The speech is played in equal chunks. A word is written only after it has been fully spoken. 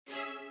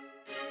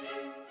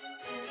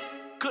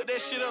Cook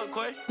that shit up,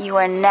 Quay. You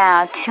are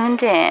now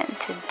tuned in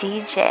to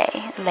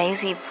DJ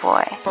Lazy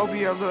Boy.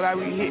 4PF look like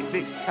we hit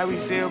dicks, how we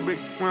sell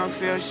bricks. We don't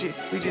sell shit,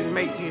 we just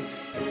make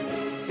hits.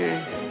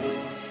 Yeah.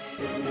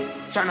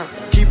 Turn up.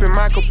 Keeping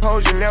my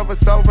composure, never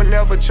sober,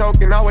 never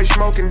choking, always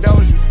smoking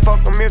dozy.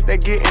 Fuck them if they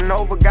getting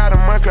over, got a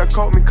monthly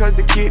coat me cause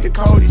the kid the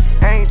coldest.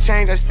 I ain't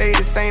changed, I stay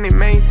the same and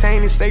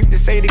maintain it. Safe to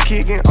say the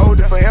kid getting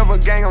older. Forever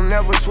gang, I'm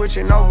never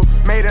switching over.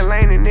 Made a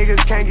lane and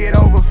niggas can't get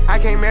over. I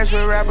can't mess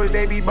with rappers,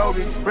 they be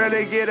bogus.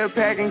 Rather get a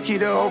pack and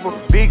keep it over.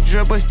 Big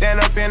dripper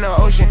stand up in the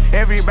ocean.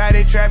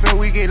 Everybody trapping,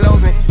 we get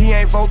losing. He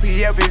ain't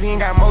 4PF if he ain't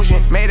got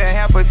motion. Made a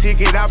half a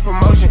ticket out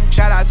promotion.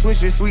 Shout out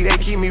Switcher Sweet, they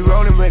keep me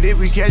rolling. But if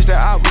we catch the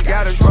op, we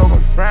gotta stroke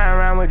 'em. Ride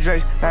around with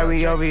Drakes like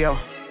we OVO.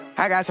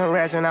 I got some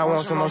rats and I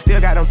want some more.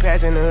 Still got them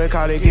pass in the hood,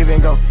 call it give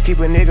and go. Keep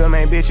a nigga,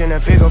 man, bitch in a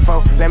figure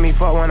four. Let me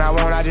fuck when I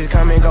want, I just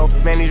come and go.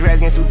 Man, these rats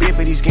getting too big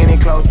for these skinny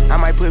clothes. I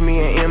might put me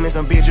in M and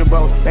some bitch or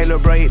both. They little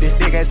bro hit the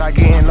stick and start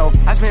getting low.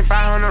 I spent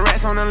 500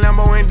 rats on a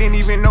Lambo and didn't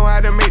even know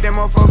how to make that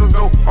motherfucker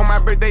go. On my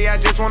birthday, I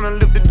just wanna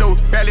lift the dough.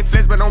 Barely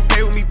flex, but don't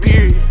play with me,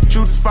 period.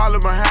 Shooters follow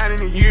behind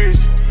in the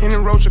years. In the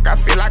road truck, I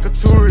feel like a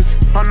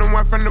tourist. I'm the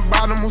one from the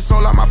bottom who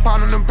sold out my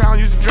pound on them pounds,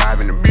 used to drive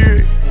in the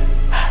beard.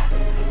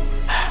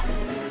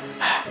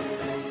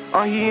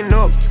 I'm heating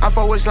up, I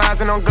fuck with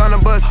slides and I'm gonna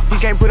bust. He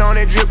can't put on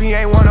that drip, he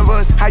ain't one of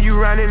us. How you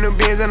riding the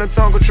Benz in a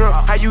Tonka truck?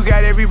 How you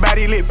got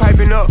everybody lit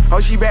piping up? Oh,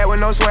 she bad with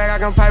no swag, I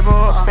can pipe her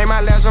up. Make my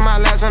last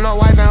with no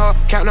wife and her.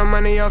 Count the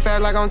money up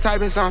fast like I'm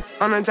typing some.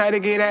 I'm the type to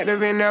get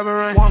active and never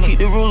run. Keep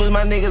the rulers,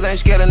 my niggas ain't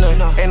scared of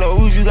none. Ain't no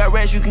rules, you got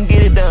rats, you can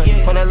get it done.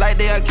 On a light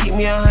day, I keep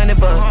me 100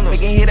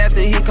 buns. Making hit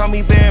after hit, call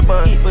me Barry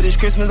Bun. But it's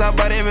Christmas, I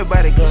bought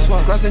everybody guns.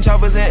 Gloss and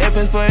choppers and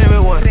effins for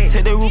everyone.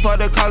 Take the roof out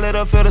the call it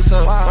up, feel the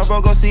sun. My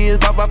bro gon' see his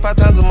bop 5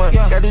 times a month.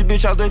 Got this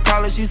bitch out the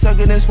college, she suck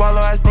it and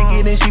swallow. I stick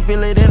it and she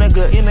feel it in her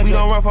gut. We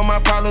don't run from my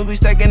problems, we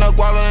stacking up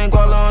guala and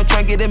guala on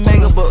trying to get them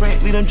mega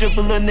bucks. We don't drip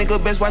a little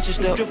nigga, best watch your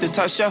step. The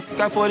top chef,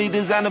 got 40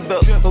 designer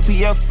belts.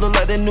 OPF, look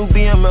like the new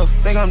BMF.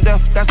 Think I'm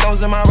deaf, got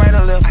stones in my right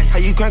and left. How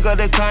you crank up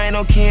the car, ain't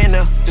no key in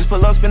there. Just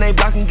pull up, spin they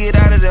block and get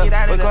out of there.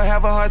 We gon'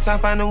 have a hard time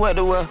finding what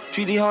to wear.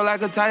 Treat the hoe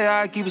like a tire,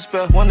 I keep a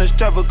spell. Wanna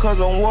strap because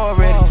I'm war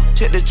ready.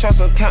 Check the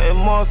trust, I'm counting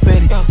more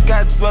fetty.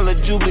 Sky dweller,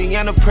 Jubilee,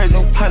 and a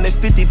present.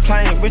 150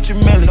 playing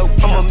Richard Melly.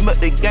 I'ma milk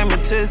the game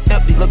until it's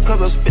empty. Look, cause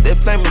I spit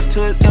that flame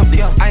until it's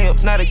empty. I am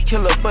not a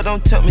killer, but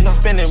don't tempt me.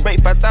 Spending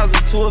rate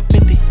 5,000 to a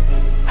 50.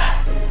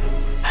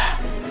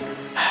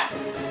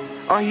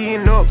 I'm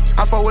heating up,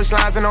 I fuck with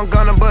slides and I'm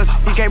gonna bust.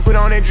 He can't put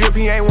on that drip,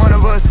 he ain't one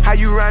of us. How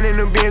you riding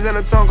the Benz in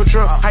a Tonka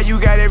truck? How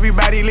you got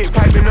everybody lit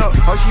piping up?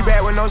 Oh, she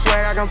bad with no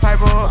swag, I can pipe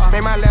her up.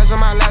 Make my last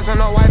with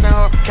no wife and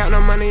her. Count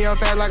the money up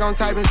fast like I'm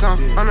typing some.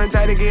 I'm the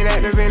type to get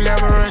active and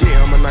never run.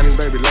 Yeah, I'm a 90s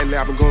baby, lately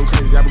I've been going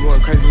crazy. I've been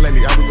going crazy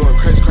lately, I've been going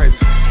crazy.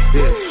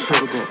 Yeah, I've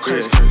been going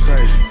crazy.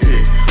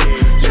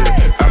 Yeah,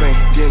 I've been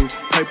getting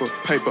paper,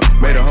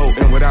 made a hoe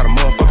in without a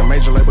motherfucking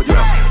major label.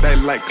 Yeah, they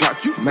like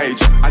clock, you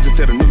major. I just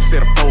said a new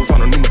set of foes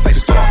on a new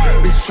Mercedes star.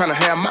 Bitches tryna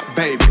have my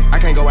baby, I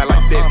can't go out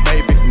like that,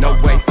 baby. No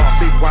way.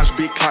 Big watch,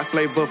 big clock,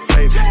 flavor.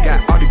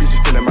 Got all these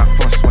bitches feeling my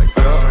fun sway.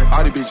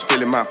 All these bitches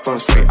feeling my fun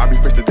sway. I be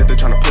fresh to death, they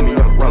tryna put me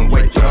on the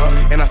runway.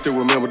 And I still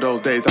remember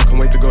those days. I can't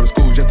wait to go to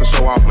school just to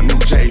show off my new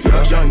J's.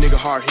 Young nigga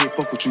hard hit,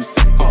 fuck what you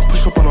say.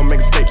 Push up on them, make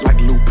them skate like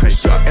Lupe.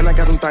 And I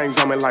got them things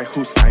on me like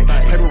Hussein.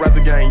 Paper rap the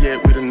game, yeah,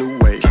 with a new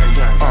way.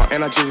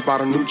 And I just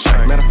bought a new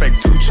chain. Matter of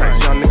fact, 2 chains.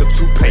 Young nigga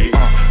 2 paid.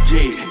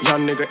 Yeah,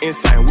 young nigga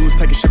insane. We was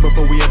taking shit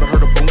before we ever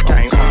heard a boom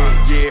game.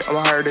 Yeah, I'm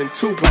higher than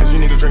 2 pints. You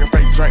niggas drinking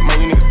fake drink,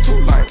 man. You niggas too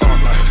lame.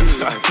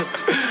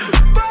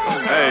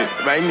 Hey,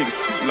 man, you niggas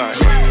too lame.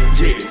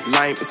 Yeah,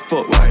 lame as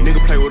fuck. Nigga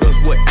play with us,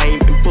 what aim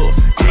and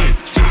bust.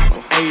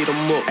 Ate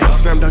them up.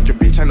 Slam dunk your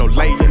bitch, ain't no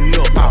laying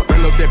up.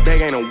 Ran up that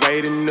bag, ain't no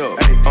waiting up.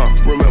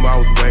 Remember I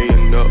was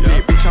weighing up.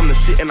 Yeah, bitch, I'm the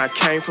shit and I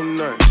came from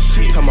none.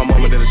 Tell my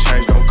mama that the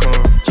change gon'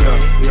 come.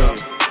 Yeah.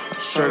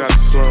 Straight out the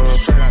slum.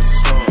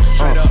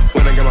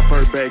 When I got my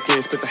first bag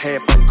in, spit the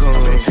half on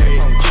guns.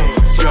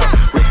 Yeah,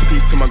 rest in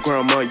peace to my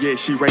grandma, yeah,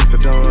 she raised the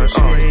dawn.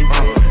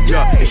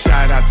 Yeah, and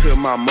shout out to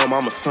my mom,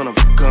 I'm a son of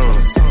a gun.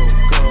 13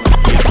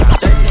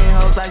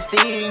 hoes like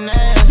Steve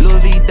Nash.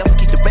 Louis V double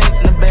keep the banks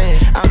in the bag.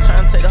 I'm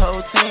tryna take the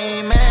whole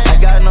team, man. I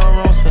got no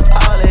rooms for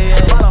all of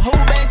it. Follow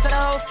whole banks and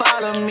the whole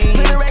follow me.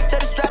 Put the racks,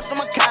 steady straps on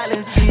my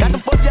college. Got the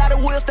 40 out of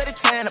wheel, steady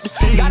tan up the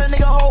street. Got a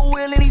nigga whole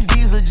wheel in these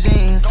diesel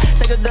jeans.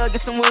 Take a dug,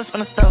 get some woods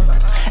from the stove.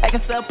 I can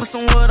tell, put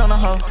some wood on the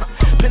hoe.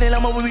 Penny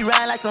Lama, we be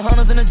riding like some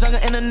hunters in the jungle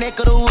in the neck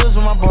of the woods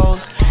with my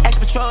bros. Ex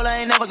patrol,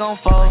 I ain't never gon'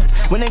 fold.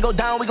 When they go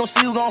down, we gon'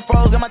 see who gon'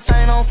 froze. Got my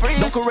chain on freeze.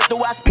 Don't correct the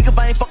way I speak if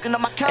I ain't fucking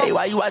up my count. Hey,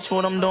 why you watch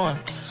what I'm doing?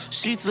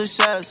 She took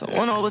shots, I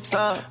went over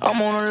top.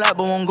 I'm on a lap,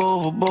 but won't go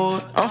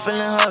overboard. I'm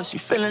feeling her, she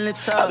feeling it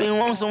top. I be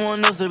wanting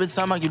someone else every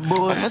time I get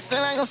bored. I'ma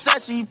sing like I'm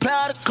Sachi, you play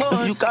all the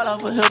chords. If you call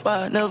off a help,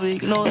 I never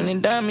ignore it. And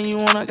then diamond you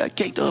want, I got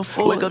cake to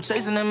afford. Wake up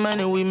chasing that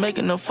money, we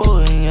making a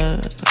fool,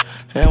 yeah.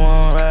 They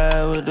won't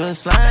ride with the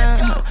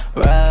slime.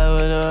 Ride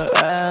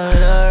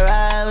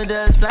with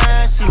the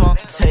slime. She won't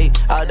take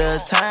all the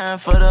time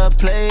for the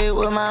play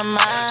with my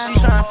mind.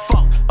 She tryna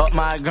fuck up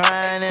my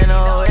grind in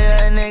a way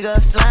a nigga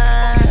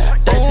slime.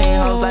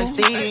 hoes like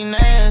Steve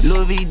Nash.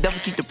 Louis V double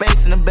keep the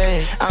banks in the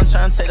bag. I'm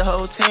tryna take the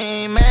whole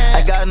team, man.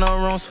 I got no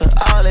rooms for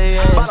all they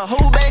ass. Follow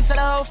who banks so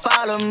the hoe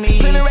follow me.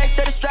 Plenty racks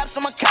to the straps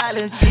on my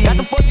college jeans. Got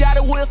the 40 out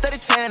of wheels that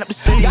they tearing up the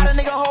streets. Got a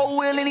nigga whole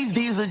wheel in these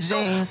diesel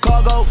jeans.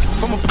 Cargo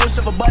from a push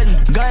of a button.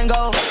 Gun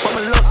go from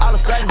a look all of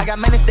a sudden. I got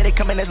money steady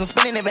coming as I'm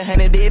spending every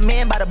hundred. Dead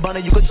man by the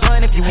bundle, you could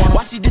join if you want.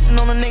 Why she dissing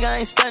on a nigga, I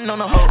ain't stunning on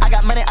a hoe. I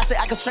got money, I say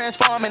I could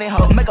transform in a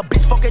hoe. Make a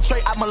bitch fuck a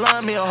trait, I'ma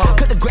learn me a hoe.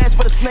 Cut the grass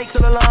for the snakes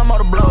and the lawn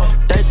motor blow.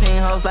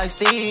 13 hoes like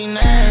Steve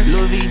Nash.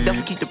 Louis V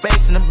double keep the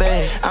banks in the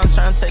bag. I'm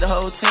tryna take the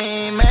whole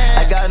team, man.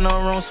 I got no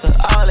rooms for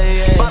all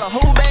they ass. Follow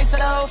who banks so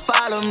the hoe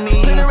follow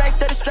me. Plenty racks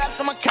to the straps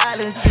on my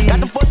college jeans. Got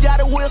the 40 out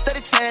of wheels that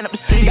they tearing up the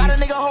streets. Got a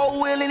nigga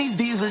whole wheel in these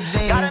diesel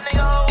jeans.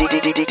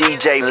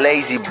 DJ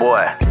Lazy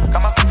Boy.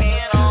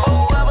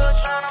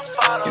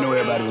 You know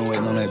everybody been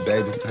waiting on that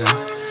baby.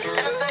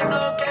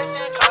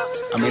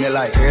 I mean it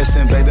like ever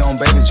since baby on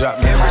baby drop,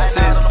 man. Ever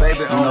since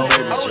baby on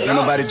baby drop. Ain't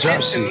nobody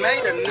drop shit.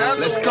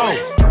 Let's go.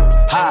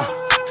 Ha.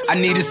 I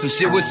needed some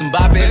shit with some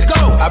bop in it.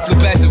 Go. I flew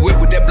past the whip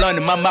with that blunt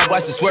in my mouth,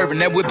 watched it swerving.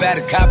 That whip had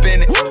a cop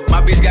in it.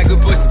 My bitch got good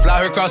pussy,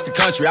 fly her across the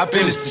country. I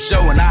finished the show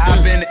and I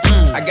hop in it.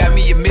 I got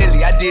me a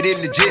milli, I did it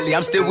legitly.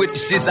 I'm still with the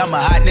shits, I'm a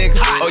hot nigga.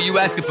 Oh, you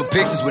asking for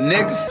pictures with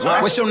niggas?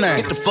 What's your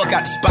name? Get the fuck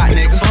out the spot,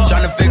 nigga.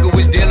 Tryna figure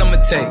which deal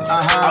I'ma take.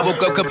 I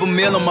woke up, couple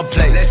meal on my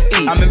plate. Let's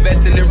eat. I'm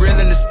investing in real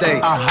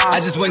estate. I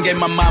just went and gave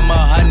my mama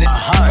 100.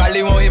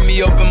 Probably won't hear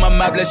me open my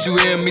mouth, bless you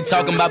hear me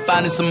talking about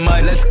finding some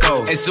money. Let's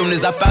go. As soon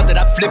as I found that,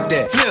 I flipped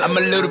that. I'm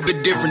a little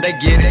bit different, they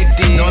get it.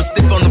 No, I'm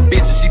stiff on the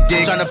bitch and she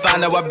dig. Tryna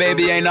find out why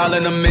baby ain't all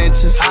in the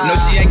mentions. No,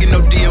 she ain't get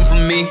no DM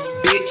from me.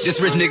 Bitch,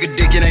 this rich nigga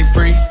dick, it ain't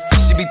free.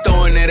 She be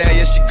throwing that at,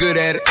 yeah, she good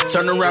at it.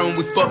 Turn around when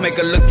we fuck, make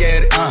her look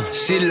at it.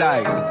 She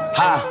like,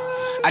 ha.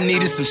 I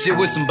needed some shit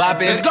with some bop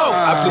in it. Let's go.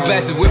 I flew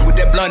past the whip with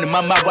that blunt in my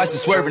mouth, watched it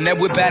swerving. That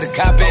whip had a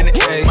cop in it.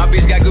 My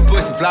bitch got good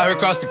pussy, fly her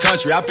across the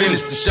country. I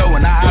finished the show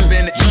and I hop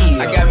in it.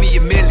 I got me a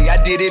milli, I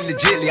did it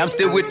legitly. I'm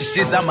still with the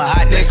shits, I'm a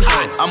hot nigga.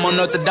 I'm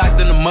unorthodox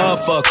than a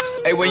motherfucker.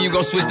 Hey, when you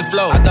gon' switch the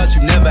flow? I thought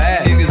you never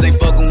asked. Niggas ain't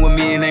fucking with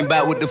me and ain't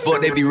bout what the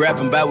fuck they be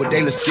rapping about, what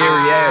they look scary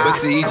ass.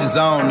 But to each his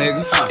own,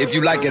 nigga. If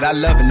you like it, I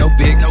love it, no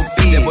big, no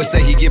fee. That boy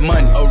say he get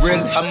money. Oh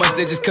really? How much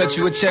they just cut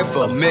you a check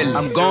for? $1 million.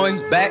 I'm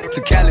going back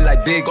to Cali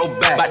like big, go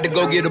back. About to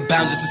go get a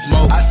pound just to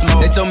smoke. I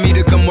smoke. They told me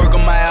to come work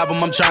on my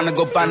album. I'm trying to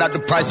go find out the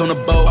price on the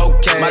boat.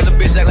 Okay. My little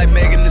bitch act like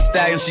Megan Thee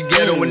Stallion. She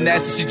ghetto and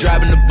nasty. She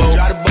driving the boat.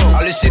 All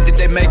this shit that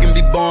they making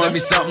be born. Let me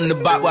something to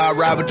bop while I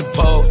ride with the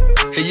pole.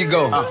 Here you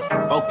go.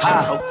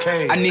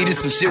 Okay. I needed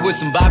some shit with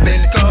some bop in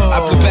it.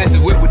 I flew past the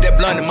whip with that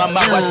blunt in my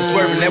mouth, watched it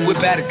swerving. That whip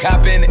had a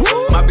cop in it.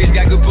 My bitch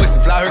got good pussy,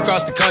 fly her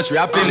across the country.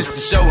 I finished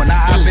the show and I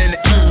hop in it.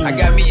 I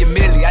got me a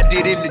milli, I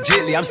did it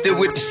legitly. I'm still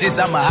with the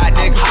shits, I'm a hot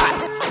nigga.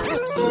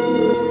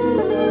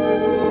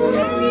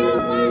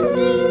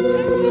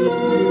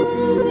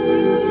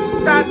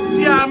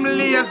 I'm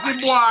lazy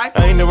boy. I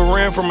ain't never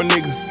ran from a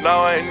nigga.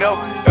 No, I ain't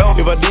never.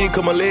 If I did,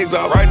 cut my legs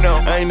out right now.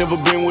 I ain't never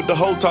been with the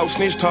whole talk,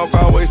 snitch talk,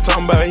 always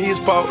talking about his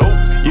fault.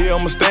 Yeah,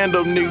 I'm a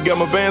stand-up nigga, got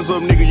my bands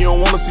up, nigga. You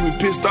don't wanna see me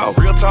pissed off.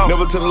 Real talk.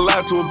 Never tell a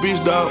lie to a bitch,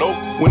 dog.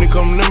 When it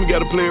come to them, you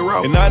gotta play it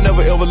raw. And I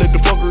never ever let the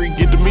fuckery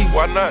get to me.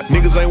 Why not?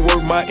 Niggas ain't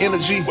worth my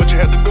energy. What you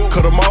had to do?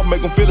 Cut them off,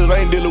 make them feel it.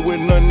 I ain't dealing with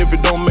nothing if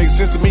it don't make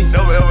sense to me.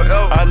 Never ever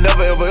ever. I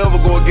never ever ever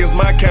go against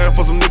my kind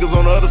for some niggas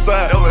on the other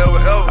side. Never ever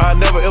ever. I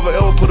never ever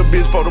ever put a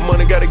bitch for the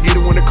money, gotta get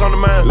it when it come to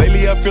mine.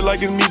 Lately I feel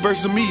like it's me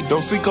versus me.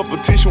 Don't see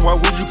competition, why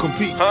would you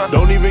compete?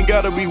 Don't even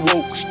gotta be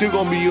woke, still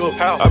gon' be up.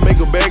 How? I make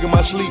a bag in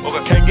my sleep.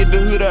 Can't get the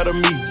hood out of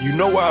me, you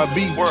know why I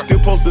be. Still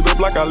posted up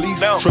like I lease.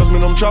 Trust me,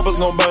 them choppers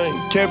gon' bang,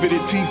 cavity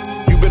teeth.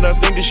 But I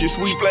think this shit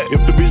sweet. If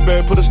the bitch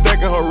bad, put a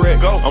stack in her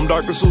rack. Go. I'm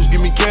Dr. Seuss,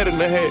 give me cat in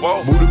the hat.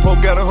 Whoa. Booty poke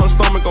out of her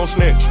stomach on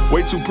snatch.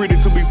 Way too pretty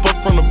to be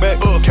fucked from the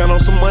back. Count on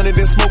some money,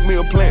 then smoke me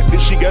a plant.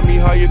 This shit got me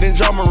higher than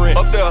Ja Morant.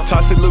 Up there.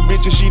 Toxic little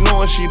bitch and she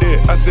knowin' she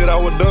dead. I said I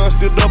was done,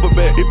 still double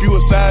back. If you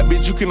a side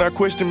bitch, you cannot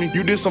question me.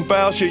 You did some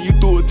foul shit, you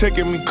threw a tech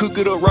at me. Cook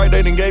it up right,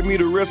 they done gave me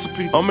the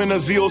recipe. I'm in a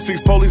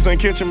Z06, police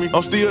ain't catching me.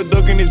 I'm still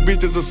ducking this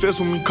bitch that's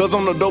obsessed with me. Cause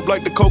I'm the dope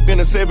like the coke in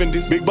the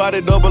 70s. Big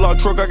body double R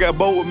truck, I got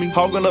bow with me.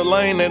 Hogging the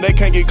lane and they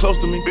can't get close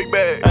to me. Big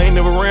bag. I ain't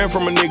never ran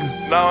from a nigga.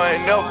 No, I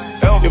ain't never.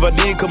 If I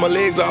did, cut my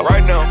legs out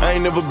right now. I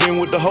ain't never been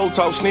with the whole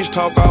talk, snitch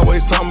talk,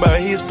 always talking about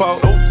his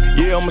fault.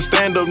 Yeah, I'm a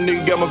stand-up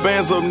nigga, got my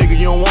bands up, nigga.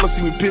 You don't wanna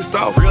see me pissed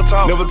off. Real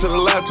talk. Never tell a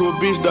lie to a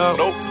bitch, dog.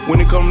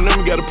 When it come to them,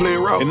 you gotta play it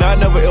raw. And I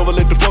never ever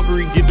let the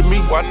fuckery get to me.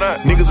 Why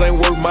not? Niggas ain't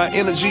worth my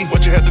energy.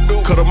 What you had to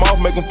do? Cut them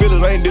off, make them feel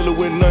it. I ain't dealing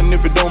with nothing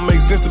if it don't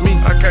make sense to me.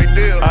 I can't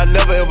deal. I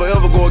never ever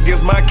ever go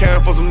against my kind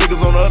for some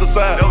niggas on the other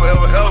side. Never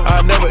ever ever.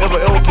 I never ever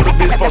ever put a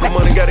bitch for the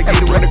money, gotta get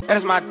it when it. That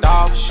is my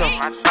dog for sure.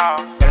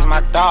 That is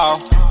my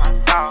dog.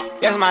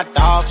 That is my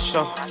dog for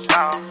sure.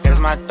 That is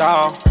my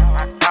dog.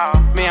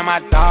 Me and my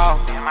dog.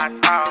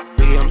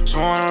 We get them 2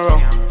 in a row.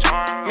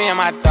 Me and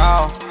my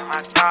dog.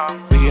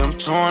 We get them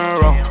 2 in a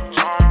row.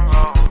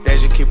 They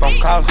just keep on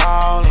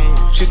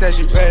calling. She said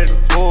she ready to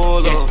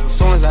pull up. As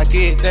soon as I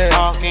get there,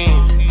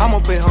 I'ma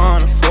put her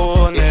on the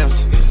floor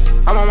nails.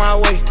 I'm on my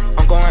way,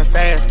 I'm going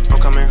fast. I'm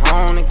coming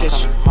home to get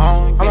you.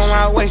 I'm on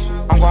my way,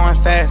 I'm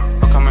going fast.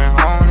 I'm coming home.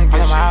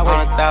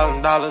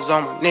 $50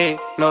 on my neck,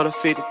 another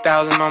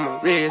 50,000 on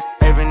my wrist.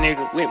 Every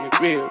nigga with me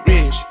real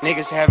rich.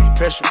 Niggas having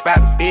pressure by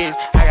the bitch.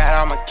 I got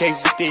all my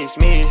cases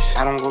dismissed.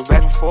 I don't go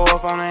back and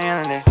forth on the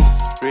internet.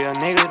 Real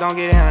niggas don't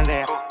get into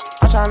that.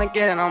 I'm tryna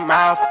get it on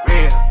my for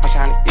real. I'm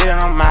tryna get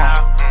it on my.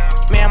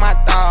 Me and my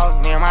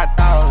dogs,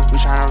 we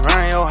tryna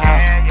run your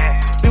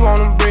house. We want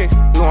them bricks,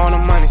 we want the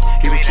money.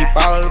 You can keep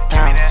all of the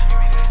pounds.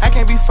 I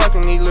can't be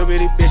fucking these little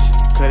bitty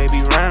bitches, cause they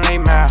be running they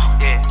mouth.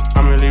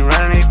 I'm really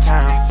running this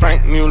town.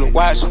 Frank Mueller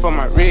watch for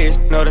my wrist.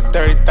 Another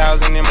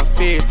 30,000 in my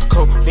fist.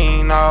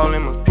 Cocaine all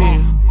in my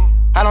pill.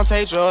 I don't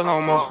take drugs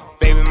no more.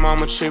 Baby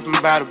mama tripping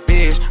about a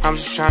bitch. I'm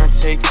just trying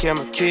to take care of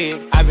my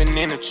kid. I've been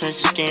in the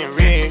trenches getting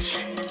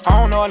rich. I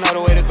don't know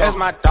another way to go. That's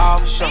my dog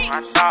for sure.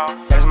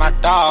 That's my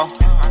dog.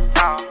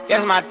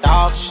 That's my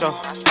dog for sure.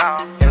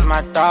 That's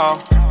my dog.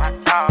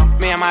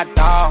 Me and my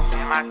dog.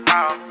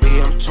 We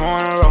hit them 2 in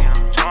a row.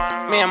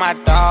 Me and my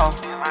dog.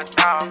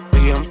 We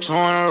hit them 2 in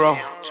a row.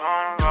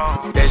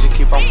 That she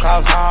keep on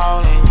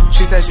calling.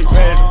 She said she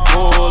ready to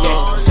pull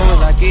up. As soon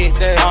as I get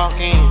there,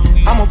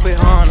 I'ma put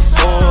her on the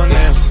floor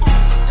now.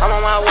 I'm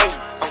on my way,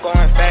 I'm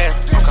going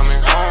fast. I'm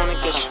coming home to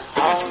get you.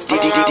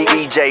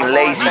 DJ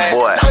Lazy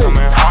Boy.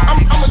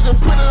 I'ma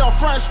just put it on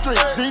Front Street.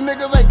 These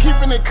niggas ain't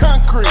keeping it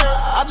concrete.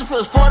 I just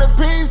pressed 40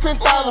 P's,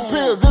 10,000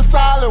 pills. This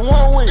all in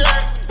 1 week.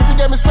 If you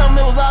gave me something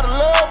that was out of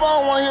love, I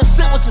don't wanna hear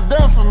shit what you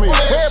done for me.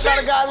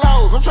 Everybody got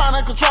lows, I'm trying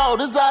to control.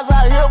 This eyes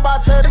out here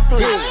about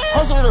 33.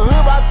 Posted in the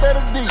hood about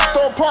 30 deep.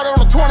 Throw a party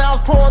on a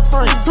 20-ounce pour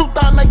 3.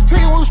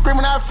 2018, we was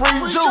screaming out free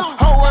Jew.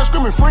 Whole world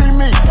screaming free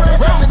me.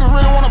 Rap niggas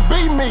really wanna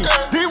be me.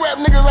 These rap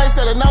niggas ain't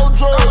selling no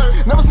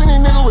drugs. Never seen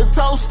these niggas with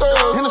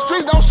toasters. In the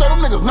streets don't show them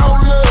niggas no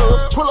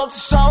love. Pull up to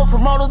show,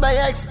 promoters they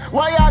ask,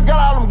 why y'all got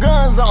all them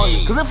guns on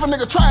you? Cause if a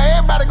nigga try,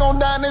 everybody gon'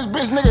 die in this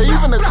bitch, nigga,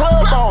 even the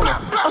club on it.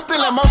 I'm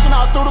still in motion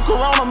out through the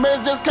corona.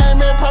 Meds just came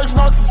in, purchased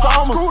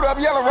Noxosomas. Screwed up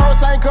yellow road,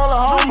 same color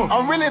Homer.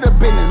 I'm really the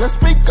business, let's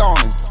speak on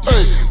it.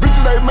 Hey,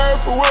 bitches they mad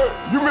for what?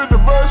 You meant the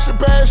bus, she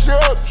pass you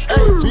up.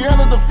 Hey,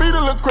 Rihanna's the feet a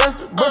little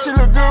crusty, but she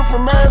look good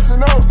from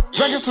assing up.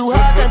 Drinking too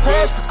high, can't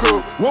pass the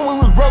cook. When we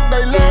was broke,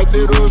 they laughed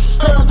at us.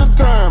 Temperature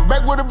turn,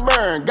 back with a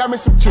burn. Got me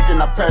some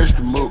chicken, I passed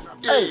the move.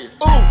 Hey,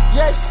 ooh,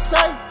 yes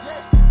sir.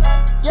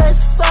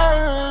 Yes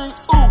sir.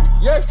 Ooh,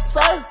 yes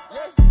sir.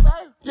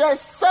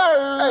 Yes sir.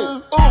 Hey,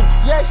 ooh,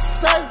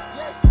 yes sir.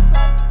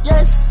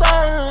 Yes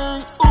sir.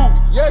 Ooh,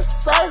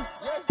 yes sir.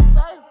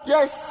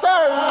 Yes sir.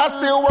 I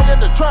still work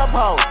at the trap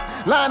house.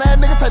 Line that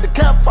nigga take the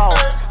cap off.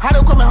 How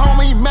they coming home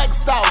and he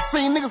maxed out?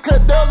 Seen niggas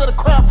cut dubs at the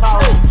crap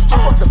house. I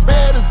fuck the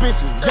baddest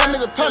bitches. Young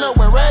nigga turn up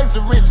when rags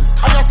the riches.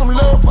 I got some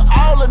love for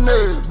all the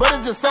nerds, but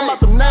it's just something about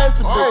them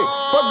nasty bitches.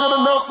 Fuck good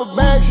enough for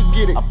bags, you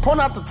get it. I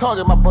point out the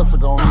target, my buster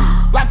gon'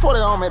 hit. Like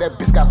 40 on me, that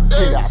bitch got some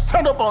titty. I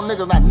turned up on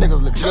niggas like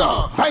niggas look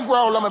good.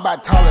 Bankroll on me by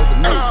tall as a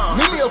nigga.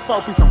 Need me a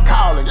 4-piece, I'm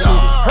calling it.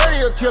 Heard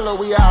he a killer,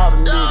 we all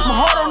the niggas. My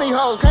heart on these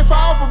hoes, can't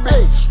fall for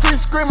bitch. Street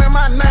screaming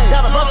my name.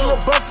 Got a bunch of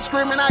little busters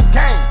screaming I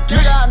gang.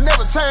 Nigga, I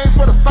never change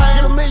for the fame.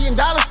 Get $1 million,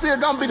 still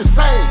gon' be the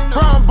same.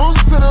 Run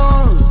boost to the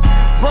hood,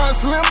 run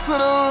slim to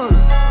the hood.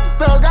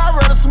 Thug, I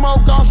rather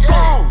smoke on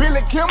strong.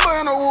 Billy Kimber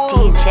in the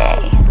woods.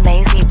 DJ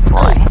Lazy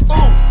Boy.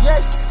 Ooh,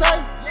 yes sir.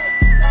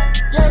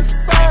 Yes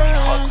sir.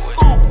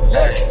 Ooh,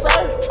 yes sir.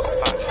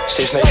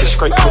 6 niggas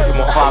straight quick,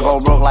 before I go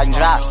broke like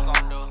Jock.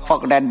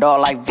 Fuck with that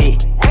dog like V.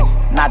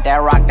 Not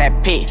that rock,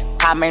 that pit.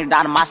 How many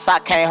down in my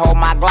sock, can't hold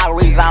my Glock.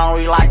 Reason I don't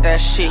really like that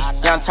shit.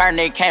 Young turn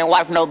nigga can't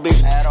wipe no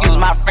bitch. Excuse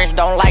my French,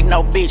 don't like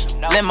no bitch.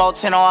 Limo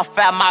 10 on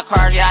fat, my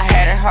cars, yeah, I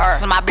had it hurt.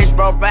 So my bitch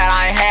broke bad,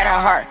 I ain't had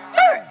her hurt.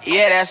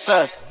 Yeah, that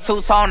sucks.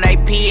 2-tone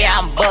AP, yeah,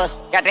 I'm bust.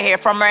 Got to hear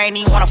from her, ain't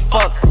even wanna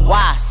fuck.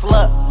 Why?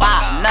 Slut,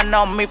 bop. Nothing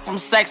on me from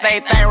sex,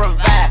 everything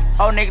revive.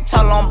 Old nigga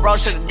tell him bro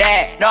should've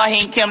died. Dog,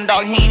 he ain't Kim,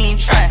 dog, he ain't even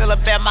try. Still a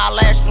bet my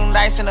last few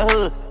nights in the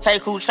hood.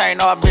 Take who chain,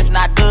 no, a bitch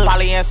not good.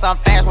 Probably in some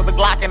fast with a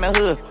Glock in the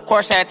hood. Of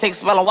course, had to take a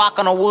spell and walk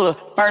on the wood.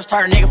 First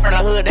turn nigga from the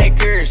hood, they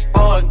curious.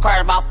 Spoiled and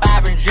cried about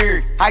 5 and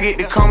jury. I get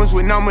the comments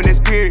with number that's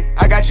period.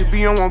 I got your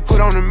B on one, put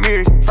on the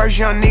mirrors. First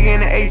young nigga in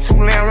the A2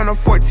 land, run on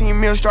 14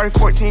 mil, started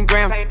 14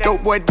 grams.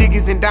 Dope boy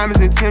Dickies and diamonds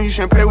and Tim. You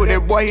shouldn't play with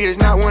that boy, he is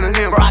not one of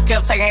them. Bro, I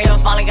kept taking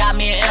L's, finally got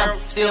me an M.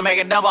 Still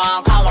making double, I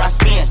don't call when I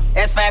spin.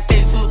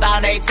 S550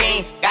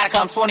 2018, gotta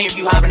come 20 if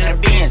you hopping in the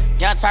Benz.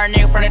 Young turn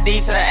nigga from the D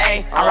to the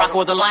A, I'm rocking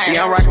with the Lions.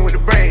 Yeah, I'm rocking with the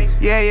Braves.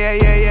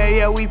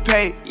 Yeah, we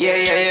pay.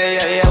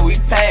 Yeah, we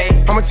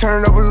pay. I'ma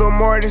turn it up a little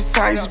more this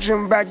time. Used to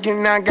dream about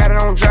getting out, got it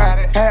on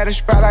dry. I had a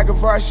spot like a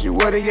varsity.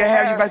 What do you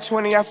have? You buy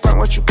 20, I front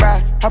what you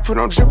buy. I put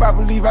on drip, I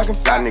believe I can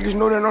fly. Niggas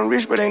know that I'm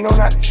rich, but they know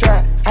not to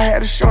try. I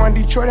had a show in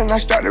Detroit and I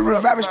started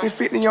reviving. Spent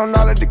 50 on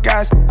all of the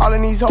guys. All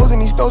of these hoes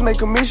and these stores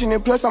make a mission.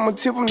 And plus I'ma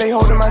tip them, they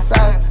holding my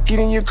size. Get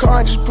in your car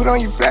and just put on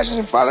your flashes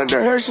and follow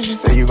the hearse. And you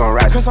say you gon'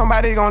 ride. Cause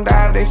somebody gon'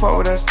 die if they fuck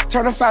with us.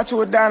 Turn a 5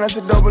 to a dime, that's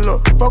a double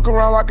up. Fuck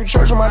around, walk in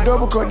church on my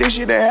double cup. This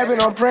shit that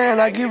happen, I'm praying,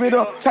 I give it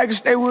up. Take a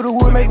stay with the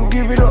wood, make them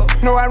give it up.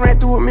 Know I ran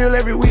through a meal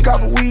every week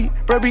off of weed.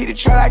 Bro, beat the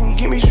truck, I can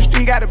get me some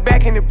street. Got a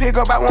back in the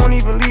pickup, I won't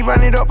even leave.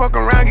 Run it up, fuck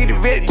around, get the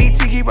vet.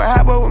 DT, keep a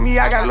hot boy with me,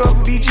 I got love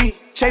for DG.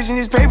 Chasing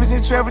his papers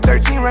in 12 or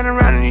 13, running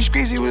around in these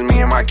streets, it was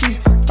me and Marquise.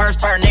 First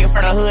turn nigga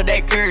from the hood,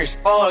 they curious.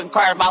 4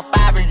 inquiries, about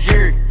 5 in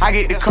jury. I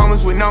get the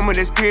commas with number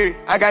that's period.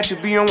 I got your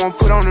B on one,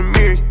 put on the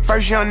mirrors.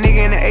 First young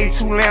nigga in the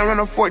A2 land, run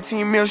on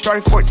 14 mil,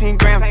 started 14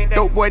 grams.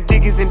 Dope boy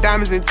Dickies and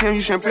diamonds and Tim,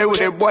 you shouldn't play with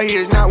that boy, he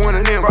is not one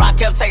of them. Bro, I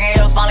kept taking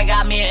L's, finally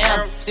got me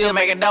an M. Still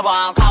making double,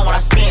 I don't call when I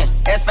spin.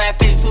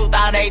 S550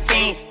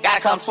 2018, gotta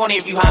come 20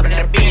 if you hoppin'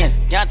 in the Benz.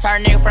 Young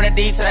turn nigga from the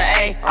D to the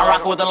A, I'm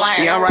rockin' with the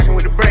Lions. Yeah, I'm rockin'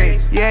 with the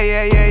Braves.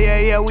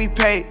 Yeah, we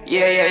pay.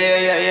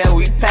 Yeah,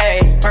 we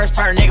pay. First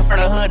turn nigga from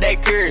the hood, they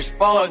curious.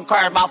 4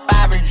 inquiries, about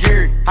 5 in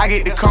jury. I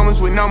get the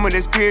commas with number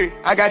that's period.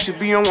 I got your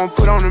B on one,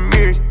 put on the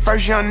mirrors.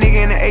 First young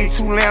nigga in the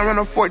A2 land, run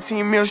on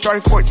 14 mil,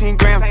 started 14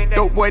 grams.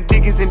 Dope boy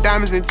Dickies and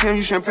diamonds and Tim,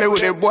 you shouldn't play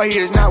with that boy, he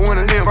is not one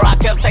of them. Bro, I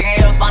kept taking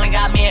L's, finally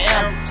got me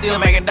an M. Still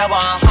making double,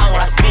 I don't call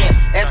when I spin.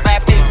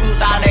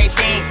 S550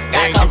 2018,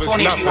 gotta come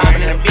 20 if you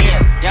hoppin' in the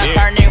Benz. Young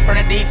turn nigga from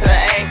the D to the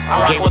A,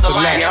 I'm rockin' with the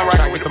Lions. I'm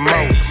rockin' with the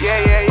most.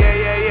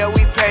 Yeah,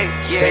 we pay.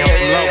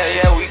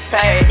 Yeah, we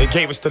pay. They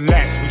gave us the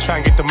less, we try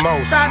and get the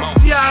most.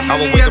 I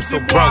would wake up so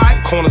broke,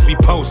 corners be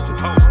posted.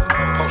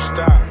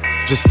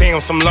 Just stay on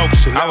some low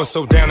shit. I was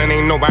so down and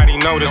ain't nobody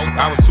noticed.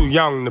 I was too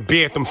young to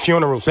be at them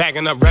funerals,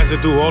 bagging up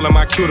residue all in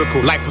my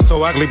cuticles. Life was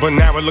so ugly, but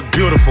now it look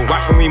beautiful.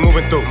 Watch when we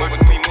moving through.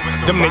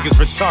 Them niggas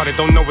retarded,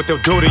 don't know what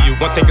they'll do to you.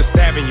 One thing is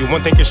stabbing you,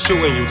 one thing is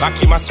shooting you. I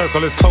keep my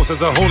circle as close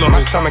as a hula.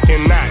 My stomach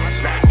in knots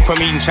from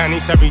eating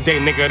Chinese every day,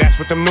 nigga. That's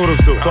what them noodles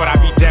do. Thought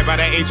I'd be dead by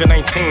the age of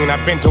 19.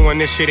 I've been doing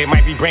this shit, it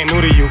might be brand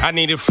new to you. I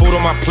needed food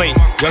on my plate.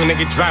 Young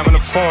nigga driving a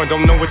foreign,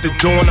 don't know what to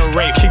do in a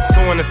rape. Keep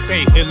two in the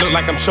safe. It look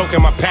like I'm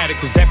choking my paddock,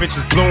 cause that bitch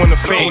is blue in the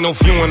face. Ain't no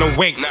view in the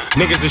wake.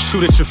 Niggas will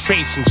shoot at your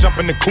face and jump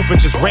in the coupe and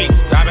just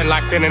race. I've been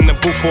locked in the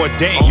booth for a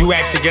day. You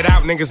asked to get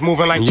out, niggas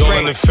moving like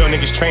train. In the field,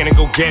 niggas train and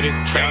go get it.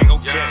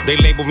 They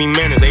label me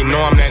menace. They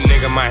know I'm that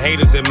nigga, my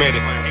haters admit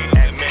it.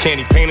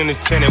 Candy paint in his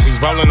tenant, we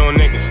rollin' on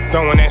niggas,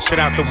 throwing that shit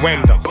out the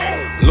window.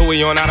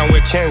 Louis on, I don't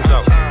wear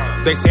Kenzo.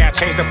 They say I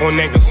changed up on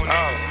niggas.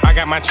 I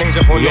got my change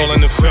up on y'all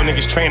in the field,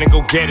 niggas train and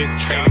go get it.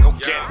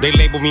 They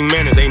label me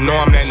menace. They know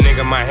I'm that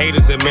nigga, my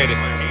haters admit it.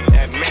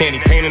 Candy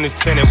paint in his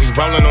tenant, we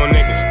rollin' on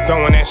niggas,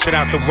 throwing that shit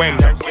out the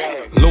window.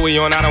 Louis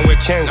on, I don't wear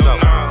Kenzo.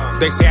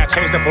 They say I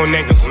changed up on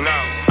niggas.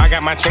 I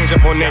got my change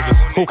up on niggas.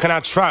 Who can I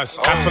trust?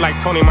 I feel like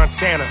Tony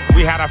Montana.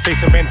 We had our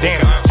face in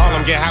bandanas.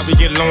 Harlem get high, we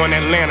get low in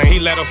Atlanta. He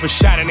let off a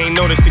shot and ain't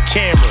noticed the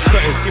camera.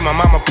 Couldn't see my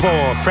mama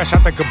pour. Fresh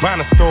out the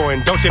Gabbana store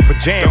in Dolce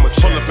pajamas.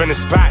 Pull up in the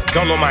spot,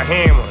 dolo my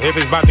hammer. If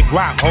it's about to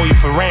guap, hold you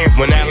for ransom.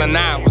 When Allen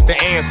I was the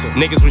answer.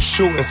 Niggas was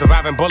shooting,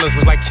 surviving bullets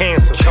was like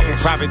cancer. Couple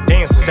private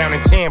dancers down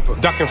in Tampa.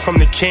 Ducking from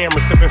the camera,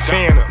 sipping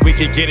Fanta. We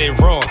could get it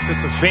raw to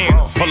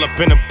Savannah. Pull up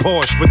in a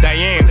Porsche with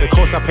Diana. Of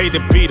course I paid to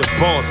be the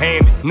boss handed.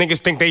 Niggas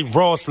think they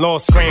Ross, Law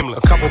Scrambler.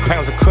 A couple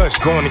pounds of kush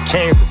going to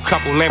Kansas.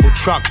 Couple Lambo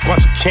trucks,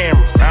 bunch of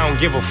cameras. I don't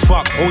give a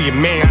fuck who your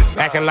man is.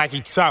 Acting like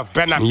he tough,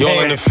 better not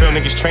y'all in the field,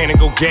 niggas train and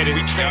go get it.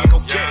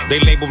 They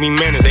label me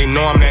menace. They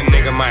know I'm that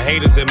nigga, my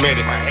haters admit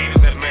it.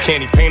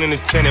 Candy paint in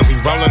his tenant, we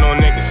rollin' on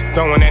niggas,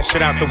 throwing that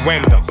shit out the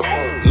window.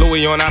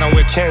 Louis on, I don't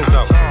wear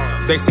Kenzo.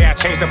 They say I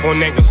changed up on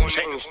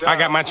niggas. I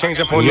got my change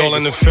up on y'all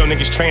in the field,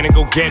 niggas train and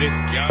go get it.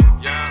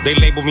 They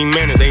label me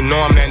menace. They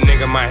know I'm that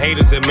nigga, my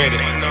haters admit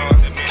it.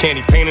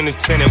 Candy paint in his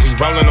tenant, we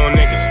rollin' on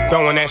niggas,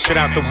 throwing that shit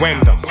out the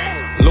window.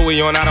 Louis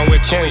on, I don't wear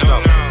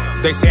Kenzo.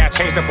 They say I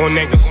changed up on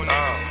niggas.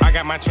 I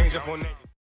got my change up on niggas.